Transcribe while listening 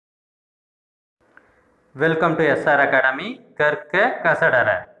Welcome to SR academy கற்க கசடர.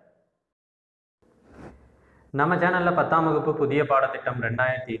 நம்ம சேனலில் 10ஆம் வகுப்பு புதிய பாடத்திட்டம்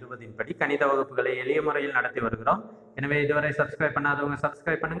 2020 படி கணித வகுப்புகளை எளிய முறையில் நடத்தி வருகிறோம். எனவே இதுவரை சப்ஸ்கிரைப் பண்ணாதவங்க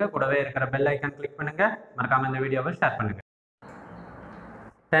சப்ஸ்கிரைப் பண்ணுங்க, கூடவே இருக்கிற பெல் ஐக்கான் கிளிக் பண்ணுங்க, மறக்காம இந்த வீடியோவை ஷேர் பண்ணுங்க.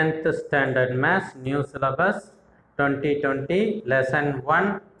 10th standard maths new syllabus 2020 lesson 1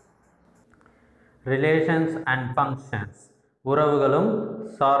 relations and functions, உறவுகளும்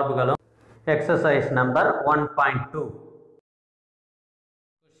சார்புகளும். Exercise number 1.2.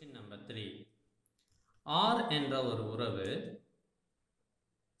 Question number 3. R என்ற ஒரு உறவு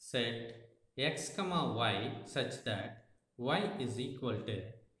set x, y such that y is equal to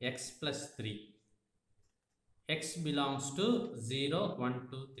x plus 3. X belongs to 0, 1,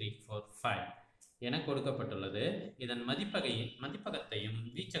 2, 3, 4, 5 என கொடுக்கப்பட்டுள்ளது. இதன் மதிப்பகத்தையும்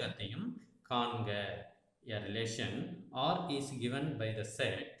வீச்சகத்தையும் காண்க. A relation R is given by the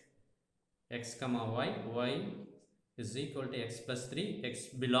set x, y, y is equal to x plus 3, x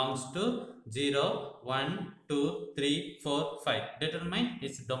belongs to 0, 1, 2, 3, 4, 5. Determine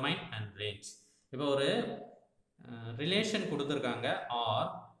its domain and range. இப்போ ஒரு relation கொடுத்துருக்காங்க R,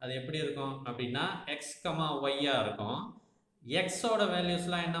 அது எப்படி இருக்கும் அப்படின்னா x, y இருக்கும். x ஓட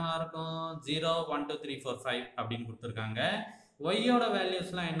வேல்யூஸ்லாம் என்னவா இருக்கும்? 0, 1, 2, 3, 4, 5 அப்படின்னு கொடுத்துருக்காங்க. y ஓட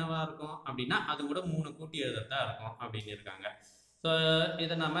வேல்யூஸ்லாம் என்னவா இருக்கும் அப்படின்னா அது கூட 3 கூட்டி எழுதுறதா இருக்கும் அப்படின்னு இருக்காங்க. ஸோ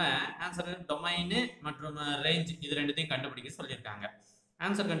இதை நம்ம ஆன்சர் டொமைனு மற்றும் ரேஞ்ச் இது ரெண்டுத்தையும் கண்டுபிடிக்க சொல்லியிருக்காங்க.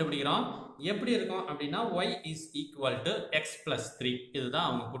 ஆன்சர் கண்டுபிடிக்கிறோம். எப்படி இருக்கும் அப்படின்னா y is equal to x plus 3, இதுதான்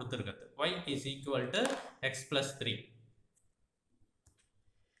அவங்க கொடுத்துருக்கிறது. y is equal to x plus 3.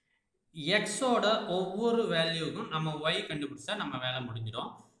 எக்ஸோட ஒவ்வொரு வேல்யூக்கும் நம்ம y கண்டுபிடிச்சா நம்ம வேலை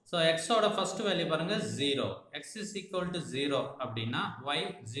முடிஞ்சிடும். ஸோ எக்ஸோட ஃபர்ஸ்ட் வேல்யூ பாருங்க 0. x is equal to 0 அப்படின்னா y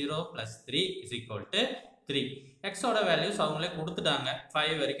 0 plus 3 is equal to 3. x ஓட வேல்யூஸ் அவங்களே கொடுத்துட்டாங்க,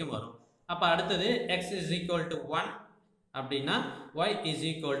 5 வரைக்கும் வரும். அப்போ அடுத்தது x is equal to 1 அப்படின்னா y is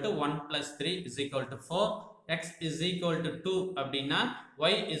equal to 1 plus 3 is equal to 4. x is equal to 2 அப்படின்னா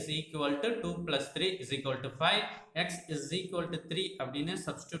y is equal to 2 plus 3 is equal to 5. x is equal to 3 அப்படின்னு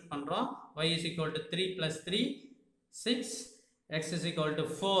சப்ஸ்டியூட் பண்ணுறோம். y is equal to 3 plus 3 6. x is equal to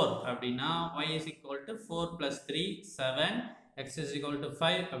 4 அப்படின்னா y is equal to 4 plus 3 7. x is equal to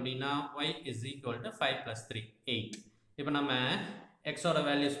 5 அப்படின்னா y is equal to 5 plus 3 8. இப்போ நம்ம x ஓட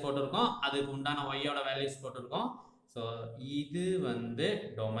values போட்டிருக்கோம், அதுக்கு உண்டான y ஓட வேல்யூஸ் போட்டிருக்கோம். ஸோ இது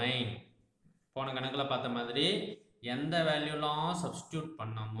டொமைன். போன கணக்கில் பார்த்த மாதிரி எந்த வேல்யூலாம் சப்ஸ்டியூட்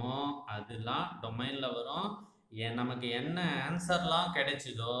பண்ணமோ அதெல்லாம் டொமைனில் வரும். நமக்கு என்ன ஆன்சர்லாம்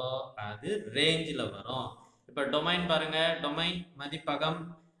கிடைச்சதோ அது ரேஞ்சில் வரும். இப்போ டொமைன் பாருங்கள், டொமைன் மதிப்பகம்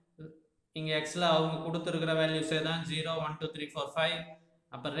இங்கே எக்ஸில் அவங்க கொடுத்துருக்கிற வேல்யூஸே தான் 0, 1, 2, 3, 4, 5.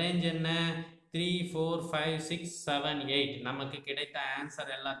 அப்போ ரேஞ்ச் என்ன? 3, 4, 5, 6, 7, 8. நமக்கு கிடைத்த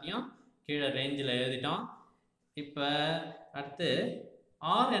ஆன்சர் எல்லாத்தையும் கீழே ரேஞ்சில் எழுதிட்டோம். இப்போ அடுத்து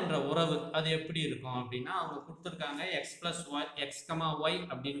ஆர் என்ற உறவு அது எப்படி இருக்கும் அப்படின்னா அவங்க கொடுத்துருக்காங்க X plus Y, X, Y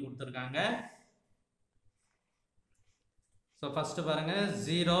அப்படின்னு கொடுத்துருக்காங்க. ஸோ ஃபஸ்ட்டு பாருங்கள்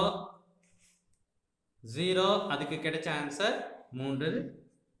 0, 0 அதுக்கு கிடைச்ச ஆன்சர் 3.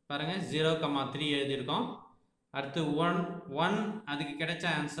 பாருங்க 0, 3 எழுதியிருக்கோம். அடுத்து 1, 1 அதுக்கு கிடைச்ச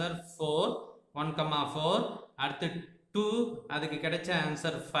ஆன்சர் 4, 1, 4. அடுத்து 2 அதுக்கு கிடைச்ச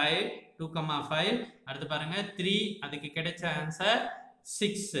ஆன்சர் 5, 2, 5. அடுத்து பாருங்க 3 அதுக்கு கிடைச்ச ஆன்சர்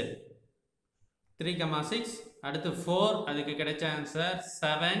 6, 3, 6. அடுத்து 4 அதுக்கு கிடைச்ச ஆன்சர்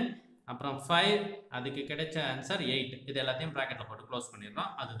 7. அப்புறம் 5 அதுக்கு கிடைச்ச ஆன்சர் 8. இது எல்லாத்தையும் ப்ராக்கெட்டில் போட்டு க்ளோஸ்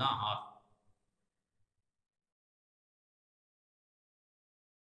பண்ணிடுறோம். அதுதான் ஆர்.